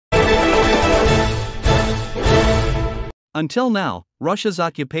Until now, Russia's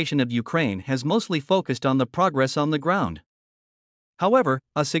occupation of Ukraine has mostly focused on the progress on the ground. However,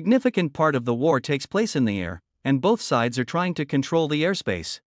 a significant part of the war takes place in the air, and both sides are trying to control the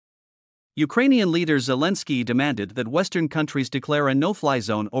airspace. Ukrainian leader Zelensky demanded that Western countries declare a no-fly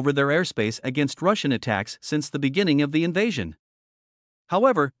zone over their airspace against Russian attacks since the beginning of the invasion.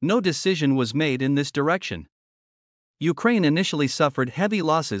 However, no decision was made in this direction. Ukraine initially suffered heavy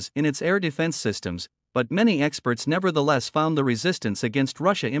losses in its air defense systems, but many experts nevertheless found the resistance against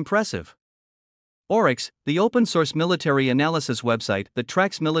Russia impressive. Oryx, the open-source military analysis website that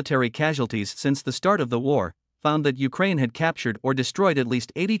tracks military casualties since the start of the war, found that Ukraine had captured or destroyed at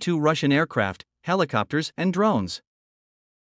least 82 Russian aircraft, helicopters, and drones.